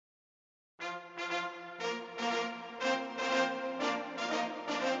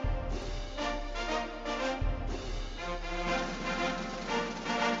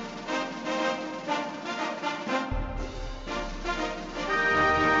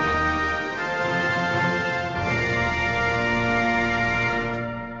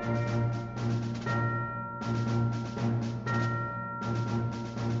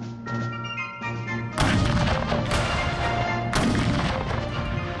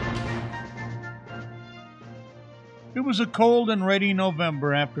It was a cold and rainy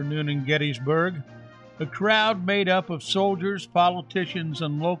November afternoon in Gettysburg. A crowd made up of soldiers, politicians,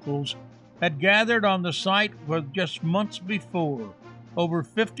 and locals had gathered on the site where just months before over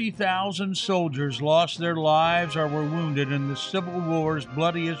 50,000 soldiers lost their lives or were wounded in the Civil War's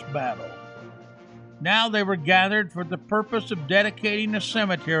bloodiest battle. Now they were gathered for the purpose of dedicating a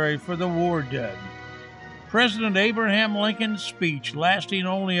cemetery for the war dead. President Abraham Lincoln's speech, lasting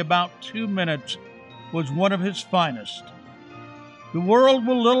only about 2 minutes, was one of his finest. The world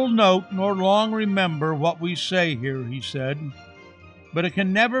will little note nor long remember what we say here, he said, but it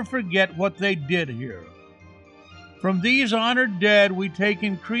can never forget what they did here. From these honored dead we take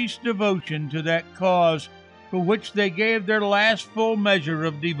increased devotion to that cause for which they gave their last full measure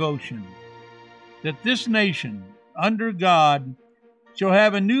of devotion, that this nation, under God, shall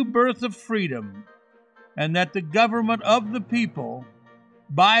have a new birth of freedom, and that the government of the people,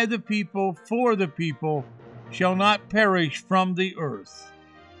 by the people, for the people, shall not perish from the earth.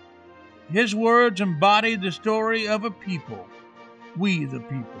 His words embody the story of a people, we the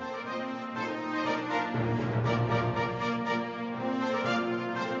people.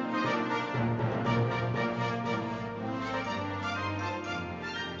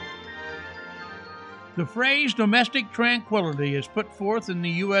 The phrase domestic tranquility, as put forth in the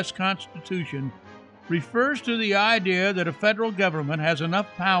U.S. Constitution, refers to the idea that a federal government has enough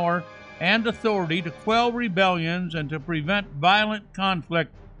power and authority to quell rebellions and to prevent violent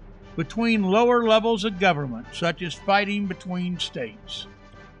conflict between lower levels of government, such as fighting between states.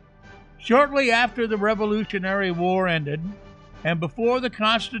 Shortly after the Revolutionary War ended, and before the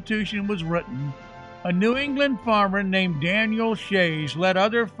Constitution was written, a New England farmer named Daniel Shays led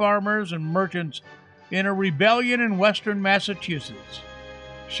other farmers and merchants in a rebellion in western Massachusetts.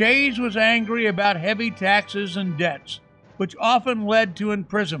 Shays was angry about heavy taxes and debts, which often led to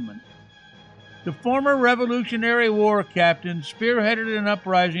imprisonment. The former Revolutionary War captain spearheaded an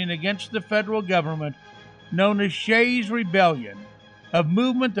uprising against the federal government known as Shays' Rebellion, a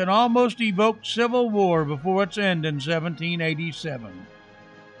movement that almost evoked civil war before its end in 1787.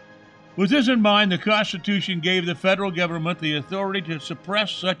 With this in mind, the Constitution gave the federal government the authority to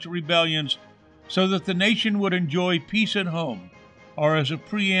suppress such rebellions so that the nation would enjoy peace at home, or as a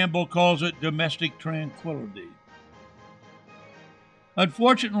preamble calls it, domestic tranquility.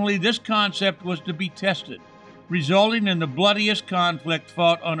 Unfortunately, this concept was to be tested, resulting in the bloodiest conflict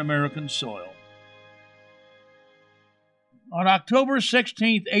fought on American soil. On October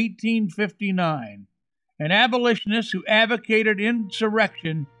 16, 1859, an abolitionist who advocated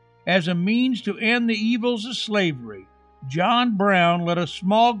insurrection as a means to end the evils of slavery, John Brown, led a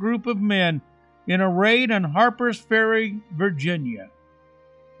small group of men in a raid on Harper's Ferry, Virginia.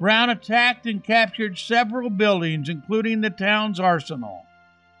 Brown attacked and captured several buildings, including the town's arsenal.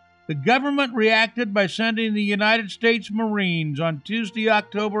 The government reacted by sending the United States Marines on Tuesday,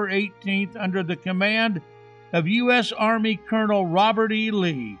 October 18th, under the command of U.S. Army Colonel Robert E.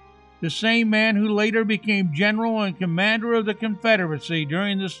 Lee, the same man who later became general and commander of the Confederacy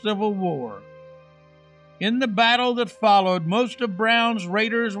during the Civil War. In the battle that followed, most of Brown's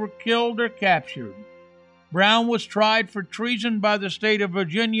raiders were killed or captured. Brown was tried for treason by the state of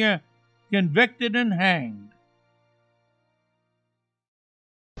Virginia, convicted, and hanged.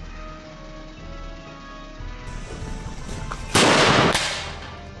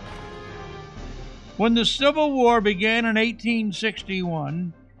 When the Civil War began in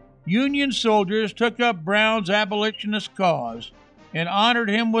 1861, Union soldiers took up Brown's abolitionist cause and honored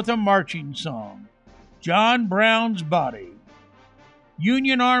him with a marching song, John Brown's Body.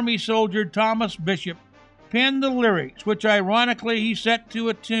 Union Army soldier Thomas Bishop penned the lyrics, which ironically he set to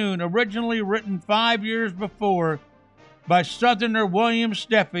a tune originally written 5 years before by Southerner William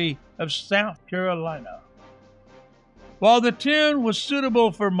Steffey of South Carolina. While the tune was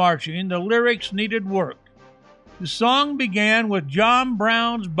suitable for marching, the lyrics needed work. The song began with John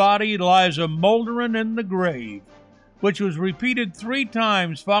Brown's body lies a-mouldering in the grave, which was repeated 3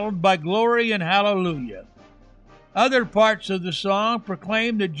 times, followed by Glory and Hallelujah. Other parts of the song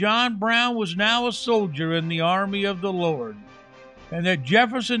proclaimed that John Brown was now a soldier in the army of the Lord, and that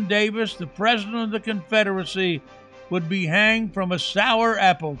Jefferson Davis, the President of the Confederacy, would be hanged from a sour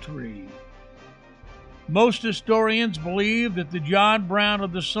apple tree. Most historians believe that the John Brown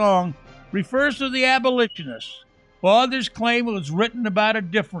of the song refers to the abolitionists, while others claim it was written about a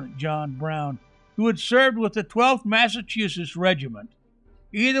different John Brown, who had served with the 12th Massachusetts Regiment.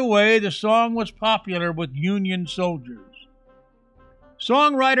 Either way, the song was popular with Union soldiers.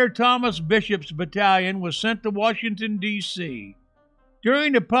 Songwriter Thomas Bishop's battalion was sent to Washington, D.C.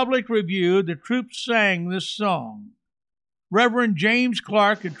 During a public review, the troops sang this song. Reverend James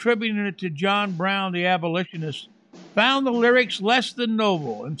Clark, attributing it to John Brown the abolitionist, found the lyrics less than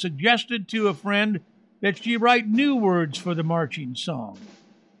noble and suggested to a friend that she write new words for the marching song.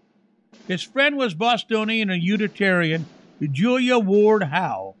 His friend was Bostonian and Unitarian Julia Ward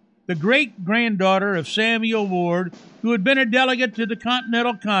Howe, the great-granddaughter of Samuel Ward, who had been a delegate to the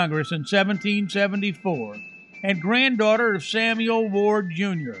Continental Congress in 1774, and granddaughter of Samuel Ward,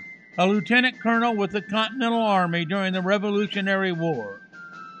 Jr., a lieutenant colonel with the Continental Army during the Revolutionary War.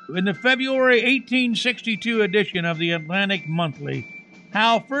 In the February 1862 edition of the Atlantic Monthly,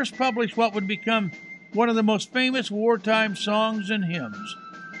 Howe first published what would become one of the most famous wartime songs and hymns.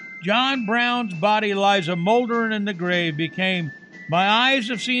 John Brown's body lies a mouldering in the grave became My eyes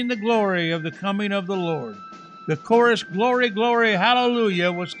have seen the glory of the coming of the Lord. The chorus Glory, Glory,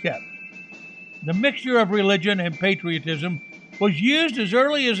 Hallelujah was kept. The mixture of religion and patriotism was used as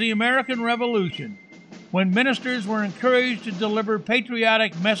early as the American Revolution, when ministers were encouraged to deliver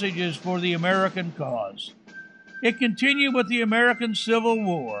patriotic messages for the American cause. It continued with the American Civil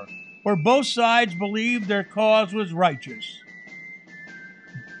War, where both sides believed their cause was righteous.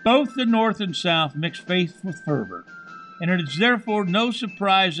 Both the North and South mixed faith with fervor, and it is therefore no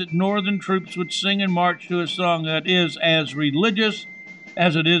surprise that Northern troops would sing and march to a song that is as religious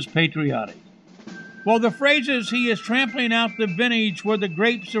as it is patriotic. While the phrases, he is trampling out the vintage where the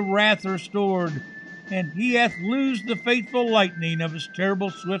grapes of wrath are stored, and he hath loosed the faithful lightning of his terrible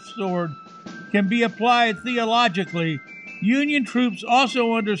swift sword, can be applied theologically, Union troops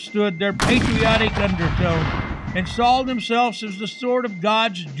also understood their patriotic undertone and saw themselves as the sword of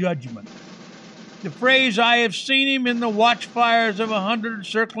God's judgment. The phrase, I have seen him in the watchfires of 100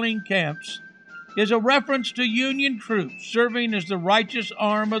 circling camps, is a reference to Union troops serving as the righteous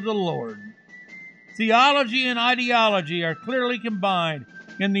arm of the Lord. Theology and ideology are clearly combined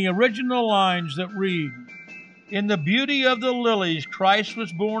in the original lines that read, In the beauty of the lilies Christ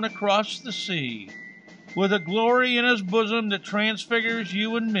was born across the sea, with a glory in his bosom that transfigures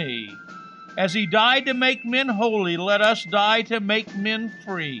you and me. As he died to make men holy, let us die to make men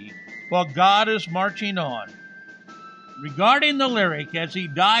free, while God is marching on. Regarding the lyric, as he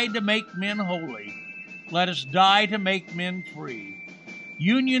died to make men holy, let us die to make men free.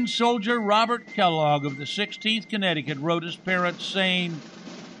 Union soldier Robert Kellogg of the 16th Connecticut wrote his parents saying,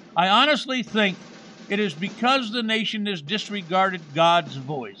 I honestly think it is because the nation has disregarded God's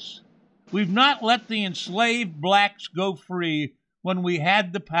voice. We've not let the enslaved blacks go free when we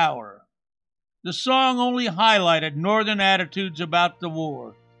had the power. The song only highlighted Northern attitudes about the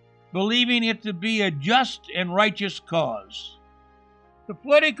war, believing it to be a just and righteous cause. The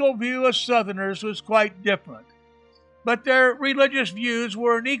political view of Southerners was quite different, but their religious views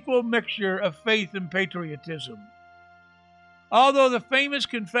were an equal mixture of faith and patriotism. Although the famous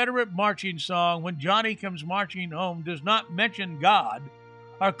Confederate marching song, When Johnny Comes Marching Home, does not mention God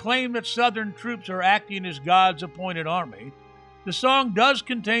or claim that Southern troops are acting as God's appointed army, the song does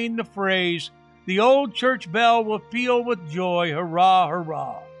contain the phrase, The old church bell will peal with joy, hurrah,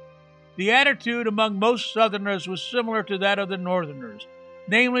 hurrah. The attitude among most Southerners was similar to that of the Northerners,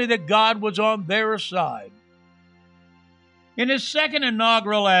 namely that God was on their side. In his second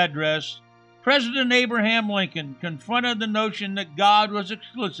inaugural address, President Abraham Lincoln confronted the notion that God was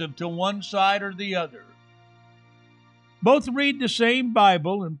exclusive to one side or the other. Both read the same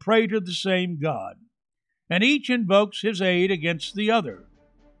Bible and pray to the same God, and each invokes his aid against the other.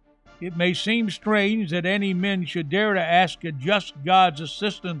 It may seem strange that any men should dare to ask a just God's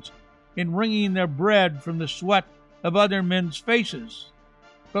assistance in wringing their bread from the sweat of other men's faces.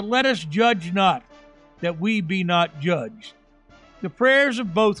 But let us judge not, that we be not judged. The prayers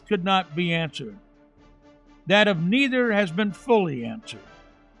of both could not be answered. That of neither has been fully answered.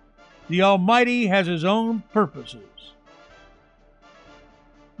 The Almighty has his own purposes.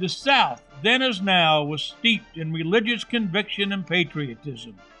 The South, then as now, was steeped in religious conviction and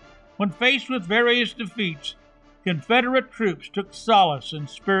patriotism. When faced with various defeats, Confederate troops took solace in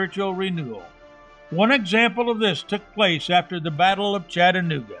spiritual renewal. One example of this took place after the Battle of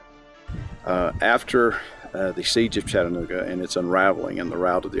Chattanooga. After the siege of Chattanooga and its unraveling and the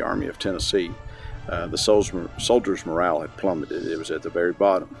rout of the Army of Tennessee, the soldiers' morale had plummeted. It was at the very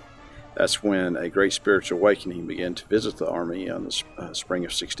bottom. That's when a great spiritual awakening began to visit the Army in the spring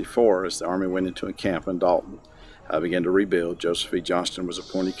of '64 as the Army went into a camp in Dalton, began to rebuild. Joseph E. Johnston was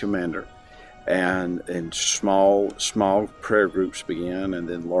appointed commander. And small prayer groups began, and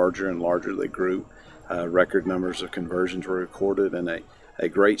then larger and larger they grew. Record numbers of conversions were recorded, and a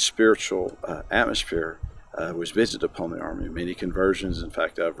great spiritual atmosphere was visited upon the Army. Many conversions. In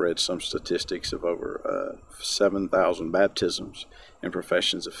fact, I've read some statistics of over 7,000 baptisms and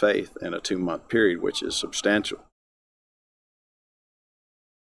professions of faith in a 2-month period, which is substantial.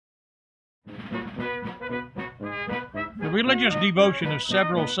 religious devotion of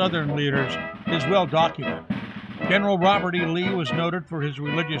several Southern leaders is well documented. General Robert E. Lee was noted for his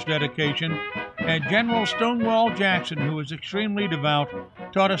religious dedication, and General Stonewall Jackson, who was extremely devout,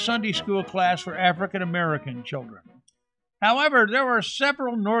 taught a Sunday school class for African American children. However, there were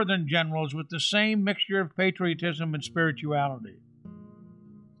several Northern generals with the same mixture of patriotism and spirituality.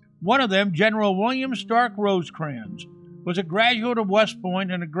 One of them, General William Stark Rosecrans, was a graduate of West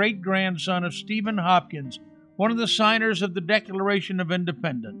Point and a great-grandson of Stephen Hopkins, one of the signers of the Declaration of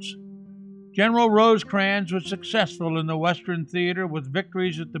Independence. General Rosecrans was successful in the Western theater with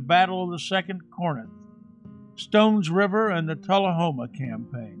victories at the Battle of the Second Corinth, Stones River, and the Tullahoma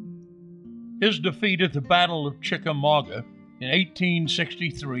Campaign. His defeat at the Battle of Chickamauga in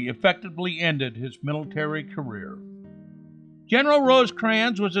 1863 effectively ended his military career. General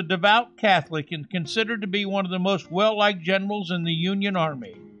Rosecrans was a devout Catholic and considered to be one of the most well-liked generals in the Union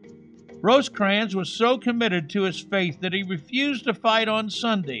Army. Rosecrans was so committed to his faith that he refused to fight on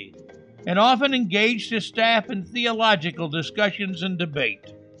Sunday and often engaged his staff in theological discussions and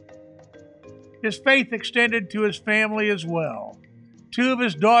debate. His faith extended to his family as well. 2 of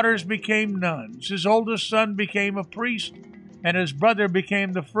his daughters became nuns, his oldest son became a priest, and his brother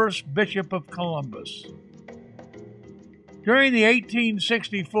became the first Bishop of Columbus. During the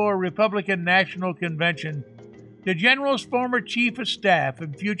 1864 Republican National Convention, the general's former chief of staff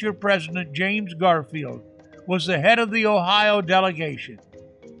and future president, James Garfield, was the head of the Ohio delegation.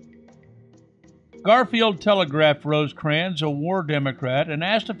 Garfield telegraphed Rosecrans, a war Democrat, and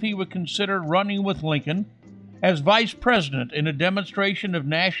asked if he would consider running with Lincoln as vice president in a demonstration of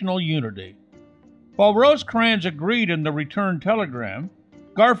national unity. While Rosecrans agreed in the return telegram,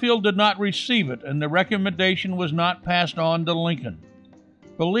 Garfield did not receive it, and the recommendation was not passed on to Lincoln.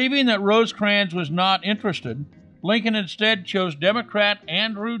 Believing that Rosecrans was not interested, Lincoln instead chose Democrat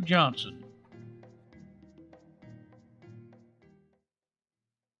Andrew Johnson.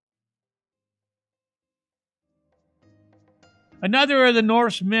 Another of the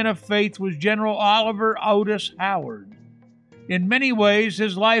North's men of faith was General Oliver Otis Howard. In many ways,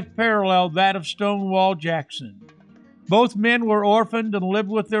 his life paralleled that of Stonewall Jackson. Both men were orphaned and lived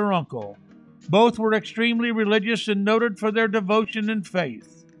with their uncle. Both were extremely religious and noted for their devotion and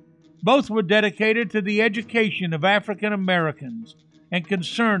faith. Both were dedicated to the education of African Americans and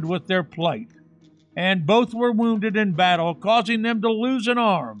concerned with their plight. And both were wounded in battle, causing them to lose an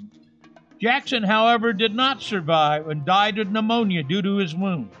arm. Jackson, however, did not survive and died of pneumonia due to his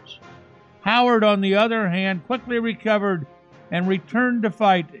wounds. Howard, on the other hand, quickly recovered and returned to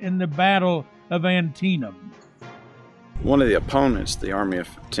fight in the Battle of Antietam. One of the opponents the Army of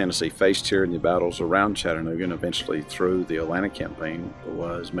Tennessee faced here in the battles around Chattanooga and eventually through the Atlanta campaign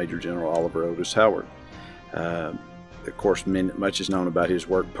was Major General Oliver Otis Howard. Of course, much is known about his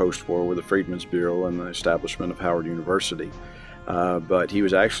work post-war with the Freedmen's Bureau and the establishment of Howard University. But he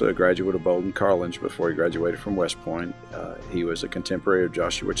was actually a graduate of Bowdoin College before he graduated from West Point. He was a contemporary of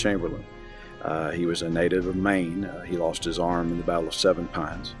Joshua Chamberlain. He was a native of Maine. He lost his arm in the Battle of Seven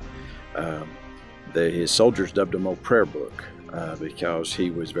Pines. His soldiers dubbed him Old Prayer Book because he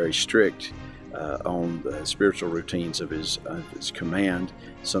was very strict on the spiritual routines of his command.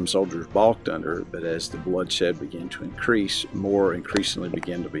 Some soldiers balked under it, but as the bloodshed began to increase, more increasingly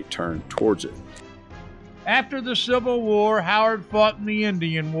began to be turned towards it. After the Civil War, Howard fought in the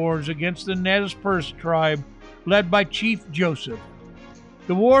Indian Wars against the Nez Perce tribe, led by Chief Joseph.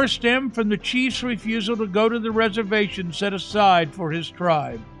 The war stemmed from the chief's refusal to go to the reservation set aside for his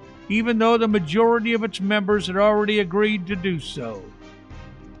tribe, even though the majority of its members had already agreed to do so.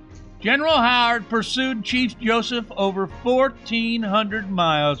 General Howard pursued Chief Joseph over 1,400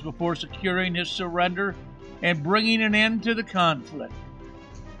 miles before securing his surrender and bringing an end to the conflict.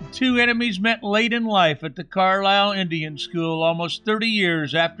 The two enemies met late in life at the Carlisle Indian School almost 30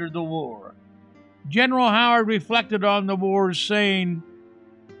 years after the war. General Howard reflected on the war, saying,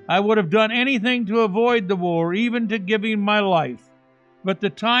 "I would have done anything to avoid the war, even to giving my life. But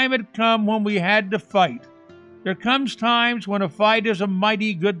the time had come when we had to fight. There comes times when a fight is a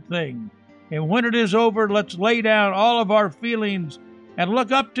mighty good thing, and when it is over, let's lay down all of our feelings and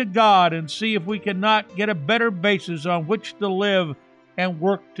look up to God and see if we cannot get a better basis on which to live and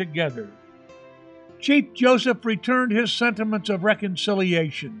work together." Chief Joseph returned his sentiments of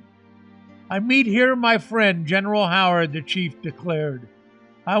reconciliation. "I meet here my friend, General Howard," the chief declared.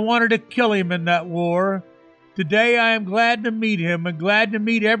 "I wanted to kill him in that war. Today I am glad to meet him and glad to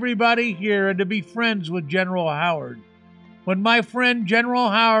meet everybody here and to be friends with General Howard. When my friend General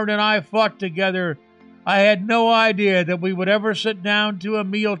Howard and I fought together, I had no idea that we would ever sit down to a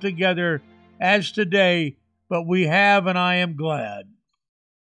meal together as today, but we have, and I am glad."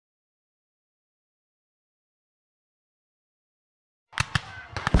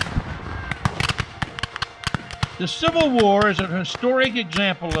 The Civil War is an historic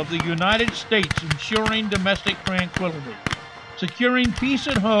example of the United States ensuring domestic tranquility, securing peace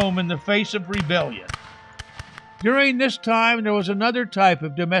at home in the face of rebellion. During this time, there was another type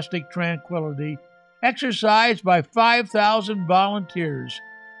of domestic tranquility exercised by 5,000 volunteers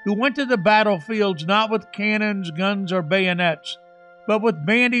who went to the battlefields not with cannons, guns, or bayonets, but with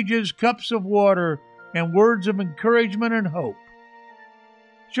bandages, cups of water, and words of encouragement and hope.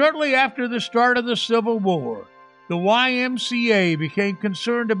 Shortly after the start of the Civil War, the YMCA became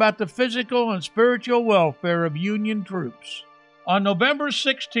concerned about the physical and spiritual welfare of Union troops. On November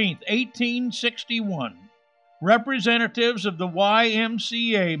 16, 1861, representatives of the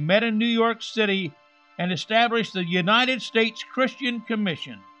YMCA met in New York City and established the United States Christian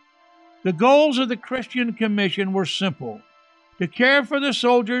Commission. The goals of the Christian Commission were simple: to care for the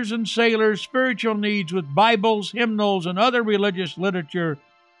soldiers' and sailors' spiritual needs with Bibles, hymnals, and other religious literature,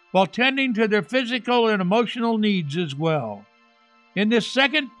 while tending to their physical and emotional needs as well. In this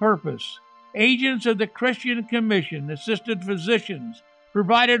second purpose, agents of the Christian Commission assisted physicians,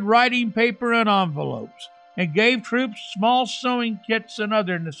 provided writing paper and envelopes, and gave troops small sewing kits and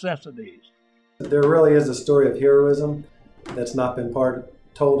other necessities. There really is a story of heroism that's not been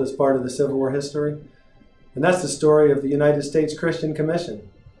told as part of the Civil War history. And that's the story of the United States Christian Commission.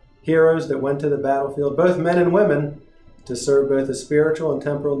 Heroes that went to the battlefield, both men and women, to serve both the spiritual and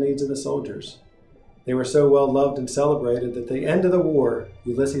temporal needs of the soldiers. They were so well loved and celebrated that at the end of the war,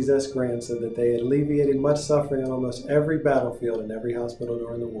 Ulysses S. Grant said that they had alleviated much suffering on almost every battlefield and every hospital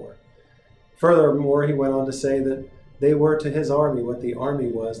during the war. Furthermore, he went on to say that they were to his army what the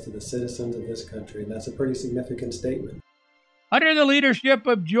army was to the citizens of this country, and that's a pretty significant statement. Under the leadership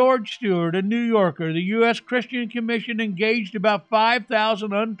of George Stewart, a New Yorker, the U.S. Christian Commission engaged about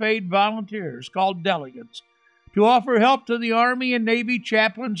 5,000 unpaid volunteers, called delegates, to offer help to the Army and Navy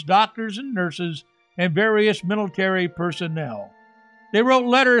chaplains, doctors and nurses, and various military personnel. They wrote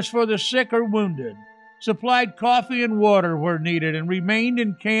letters for the sick or wounded, supplied coffee and water where needed, and remained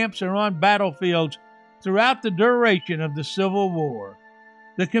in camps or on battlefields throughout the duration of the Civil War.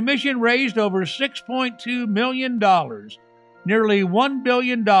 The commission raised over $6.2 million, nearly $1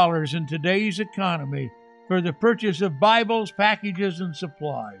 billion in today's economy, for the purchase of Bibles, packages, and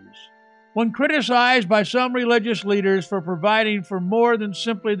supplies. When criticized by some religious leaders for providing for more than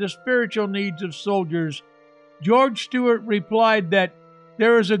simply the spiritual needs of soldiers, George Stewart replied that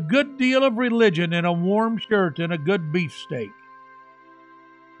there is a good deal of religion in a warm shirt and a good beefsteak.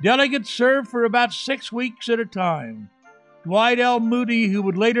 Delegates served for about 6 weeks at a time. Dwight L. Moody, who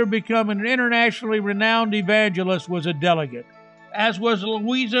would later become an internationally renowned evangelist, was a delegate, as was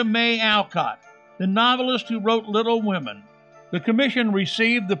Louisa May Alcott, the novelist who wrote Little Women. The commission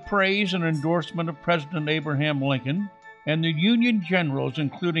received the praise and endorsement of President Abraham Lincoln and the Union generals,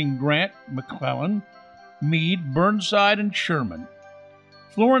 including Grant, McClellan, Meade, Burnside, and Sherman.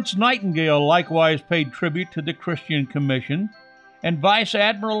 Florence Nightingale likewise paid tribute to the Christian Commission, and Vice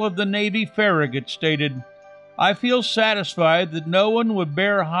Admiral of the Navy Farragut stated, "I feel satisfied that no one would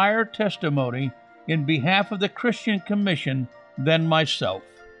bear higher testimony in behalf of the Christian Commission than myself."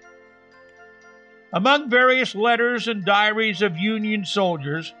 Among various letters and diaries of Union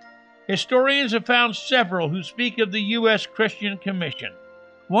soldiers, historians have found several who speak of the U.S. Christian Commission.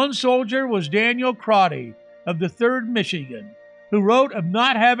 One soldier was Daniel Crotty of the 3rd Michigan, who wrote of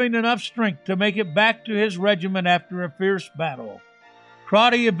not having enough strength to make it back to his regiment after a fierce battle.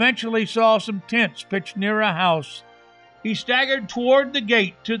 Crotty eventually saw some tents pitched near a house. He staggered toward the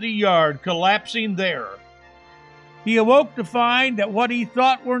gate to the yard, collapsing there. He awoke to find that what he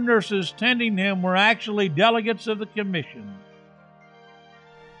thought were nurses tending him were actually delegates of the commission.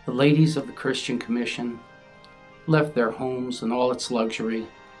 The ladies of the Christian Commission left their homes and all its luxury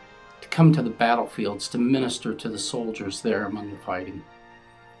to come to the battlefields to minister to the soldiers there among the fighting.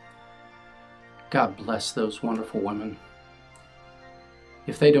 God bless those wonderful women.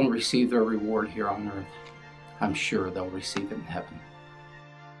 If they don't receive their reward here on earth, I'm sure they'll receive it in heaven.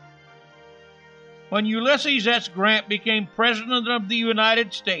 When Ulysses S. Grant became President of the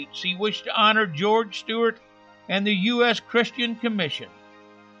United States, he wished to honor George Stewart and the U.S. Christian Commission.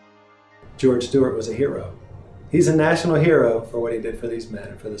 George Stewart was a hero. He's a national hero for what he did for these men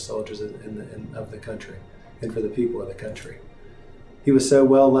and for the soldiers of the country and for the people of the country. He was so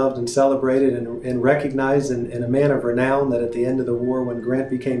well loved and celebrated and recognized and a man of renown that at the end of the war, when Grant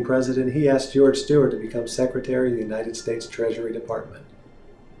became president, he asked George Stewart to become Secretary of the United States Treasury Department.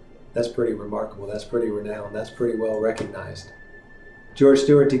 That's pretty remarkable. That's pretty renowned. That's pretty well recognized. George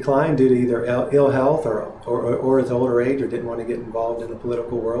Stewart declined due to either ill health or his older age, or didn't want to get involved in the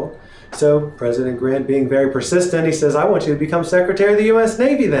political world. So President Grant, being very persistent, he says, "I want you to become Secretary of the U.S.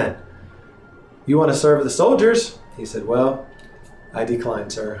 Navy then." "You want to serve the soldiers?" He said, "Well, I decline,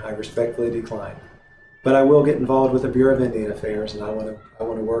 sir. I respectfully decline. But I will get involved with the Bureau of Indian Affairs, and I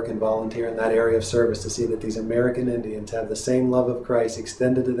want to work and volunteer in that area of service to see that these American Indians have the same love of Christ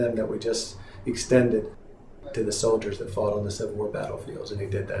extended to them that we just extended to the soldiers that fought on the Civil War battlefields," and he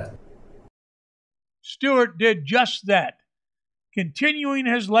did that. Stuart did just that, continuing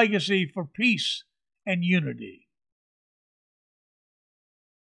his legacy for peace and unity.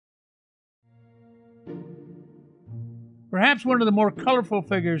 Perhaps one of the more colorful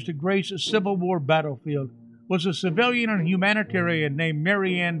figures to grace a Civil War battlefield was a civilian and humanitarian named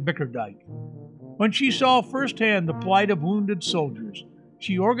Mary Ann Bickerdike. When she saw firsthand the plight of wounded soldiers,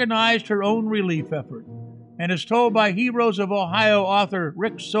 she organized her own relief effort, and as told by Heroes of Ohio author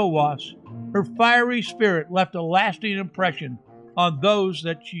Rick Sowas, her fiery spirit left a lasting impression on those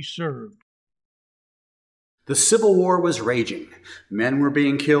that she served. The Civil War was raging. Men were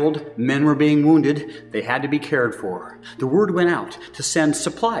being killed, men were being wounded. They had to be cared for. The word went out to send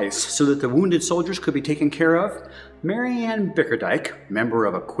supplies so that the wounded soldiers could be taken care of. Mary Ann Bickerdike, member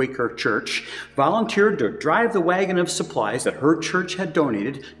of a Quaker church, volunteered to drive the wagon of supplies that her church had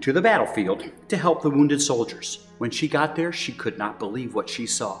donated to the battlefield to help the wounded soldiers. When she got there, she could not believe what she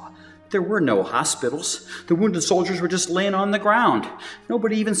saw. There were no hospitals. The wounded soldiers were just laying on the ground.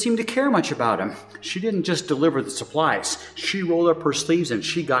 Nobody even seemed to care much about them. She didn't just deliver the supplies. She rolled up her sleeves and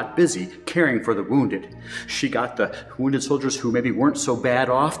she got busy caring for the wounded. She got the wounded soldiers who maybe weren't so bad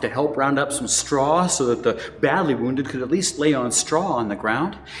off to help round up some straw so that the badly wounded could at least lay on straw on the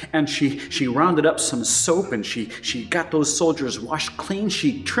ground. And she rounded up some soap and she got those soldiers washed clean.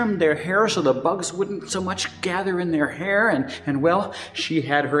 She trimmed their hair so the bugs wouldn't so much gather in their hair. And well, she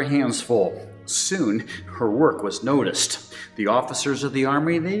had her hands full. Soon, her work was noticed. The officers of the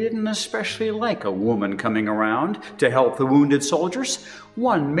army, they didn't especially like a woman coming around to help the wounded soldiers.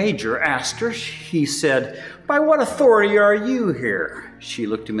 One major asked her, he said, "By what authority are you here?" She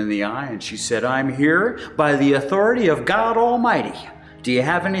looked him in the eye and she said, "I'm here by the authority of God Almighty. Do you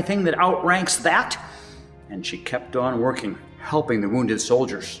have anything that outranks that?" And she kept on working, helping the wounded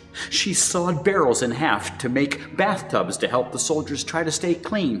soldiers. She sawed barrels in half to make bathtubs to help the soldiers try to stay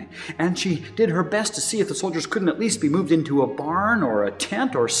clean. And she did her best to see if the soldiers couldn't at least be moved into a barn or a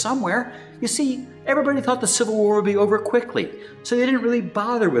tent or somewhere. You see, everybody thought the Civil War would be over quickly, so they didn't really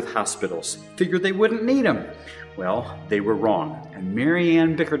bother with hospitals. Figured they wouldn't need them. Well, they were wrong, and Mary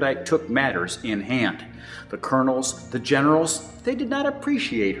Ann Bickerdike took matters in hand. The colonels, the generals, they did not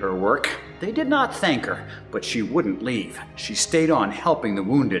appreciate her work. They did not thank her, but she wouldn't leave. She stayed on helping the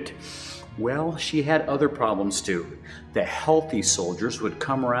wounded. Well, she had other problems too. The healthy soldiers would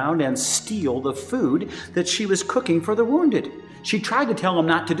come around and steal the food that she was cooking for the wounded. She tried to tell them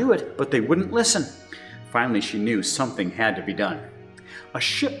not to do it, but they wouldn't listen. Finally, she knew something had to be done. A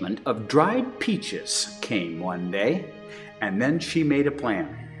shipment of dried peaches came one day, and then she made a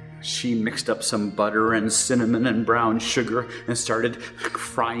plan. She mixed up some butter and cinnamon and brown sugar and started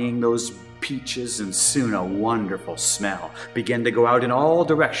frying those peaches, and soon a wonderful smell began to go out in all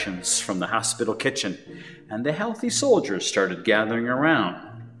directions from the hospital kitchen, and the healthy soldiers started gathering around,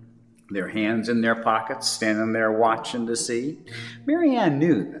 their hands in their pockets, standing there watching to see. Mary Ann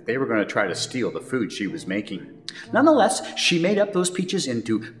knew that they were going to try to steal the food she was making. Nonetheless, she made up those peaches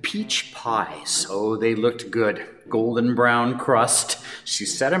into peach pies. Oh, they looked good. Golden brown crust. She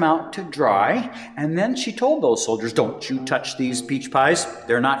set them out to dry, and then she told those soldiers, "Don't you touch these peach pies.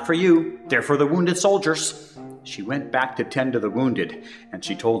 They're not for you. They're for the wounded soldiers." She went back to tend to the wounded, and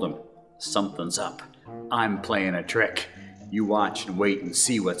she told them, "Something's up. I'm playing a trick. You watch and wait and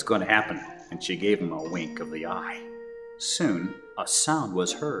see what's going to happen." And she gave him a wink of the eye. Soon, a sound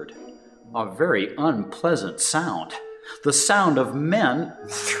was heard. A very unpleasant sound. The sound of men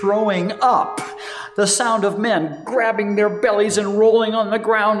throwing up. The sound of men grabbing their bellies and rolling on the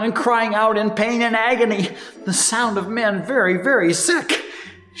ground and crying out in pain and agony. The sound of men very, very sick.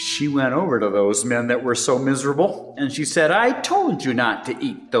 She went over to those men that were so miserable, and she said, "I told you not to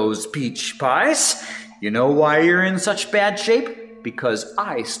eat those peach pies. You know why you're in such bad shape? Because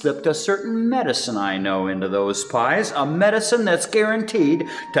I slipped a certain medicine I know into those pies, a medicine that's guaranteed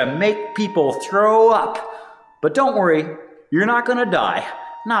to make people throw up. But don't worry, you're not going to die.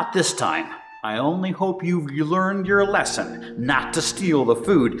 Not this time. I only hope you've learned your lesson, not to steal the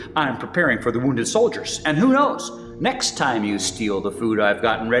food I'm preparing for the wounded soldiers. And who knows, next time you steal the food I've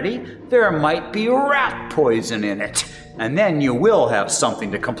gotten ready, there might be rat poison in it, and then you will have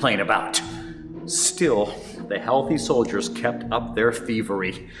something to complain about." Still, the healthy soldiers kept up their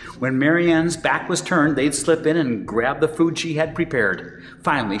thievery. When Mary Ann's back was turned, they'd slip in and grab the food she had prepared.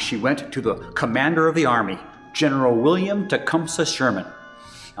 Finally, she went to the commander of the army, General William Tecumseh Sherman.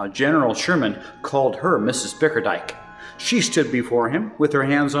 Now, General Sherman called her Mrs. Bickerdike. She stood before him with her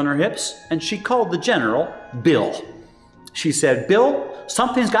hands on her hips, and she called the general Bill. She said, "Bill,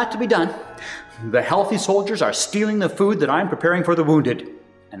 something's got to be done. The healthy soldiers are stealing the food that I'm preparing for the wounded."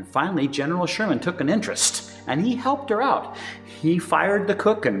 And finally, General Sherman took an interest, and he helped her out. He fired the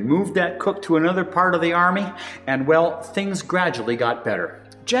cook and moved that cook to another part of the army, and well, things gradually got better.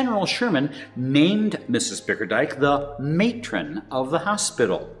 General Sherman named Mrs. Bickerdike the matron of the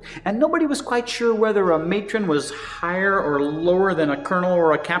hospital. And nobody was quite sure whether a matron was higher or lower than a colonel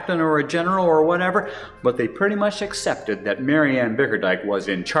or a captain or a general or whatever, but they pretty much accepted that Mary Ann Bickerdike was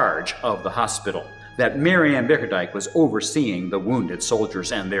in charge of the hospital, that Mary Ann Bickerdike was overseeing the wounded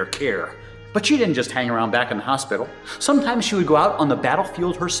soldiers and their care. But she didn't just hang around back in the hospital. Sometimes she would go out on the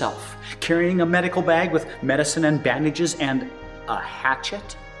battlefield herself, carrying a medical bag with medicine and bandages and a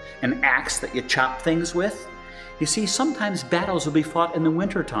hatchet, an axe that you chop things with. You see, sometimes battles would be fought in the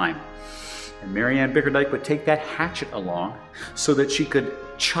wintertime, and Mary Ann Bickerdike would take that hatchet along so that she could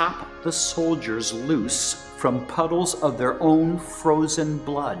chop the soldiers loose from puddles of their own frozen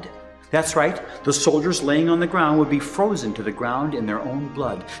blood. That's right, the soldiers laying on the ground would be frozen to the ground in their own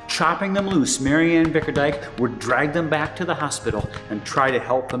blood. Chopping them loose, Mary Ann Bickerdike would drag them back to the hospital and try to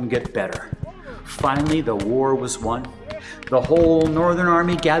help them get better. Finally, the war was won. The whole Northern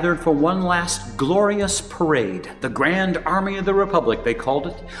Army gathered for one last glorious parade. The Grand Army of the Republic, they called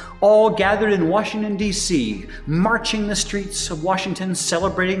it. All gathered in Washington, D.C., marching the streets of Washington,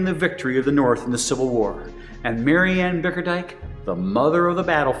 celebrating the victory of the North in the Civil War. And Mary Ann Bickerdike, the mother of the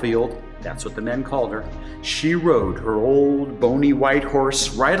battlefield, that's what the men called her, she rode her old bony white horse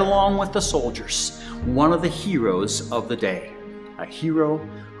right along with the soldiers, one of the heroes of the day. A hero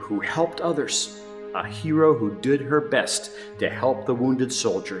who helped others. A hero who did her best to help the wounded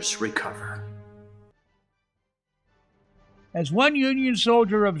soldiers recover. As one Union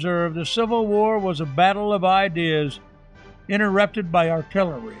soldier observed, the Civil War was a battle of ideas interrupted by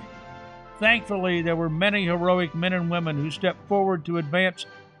artillery. Thankfully, there were many heroic men and women who stepped forward to advance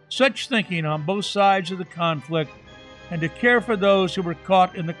such thinking on both sides of the conflict and to care for those who were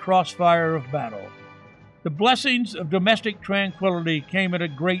caught in the crossfire of battle. The blessings of domestic tranquility came at a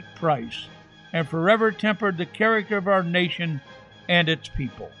great price and forever tempered the character of our nation and its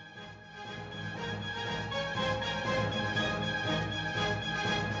people.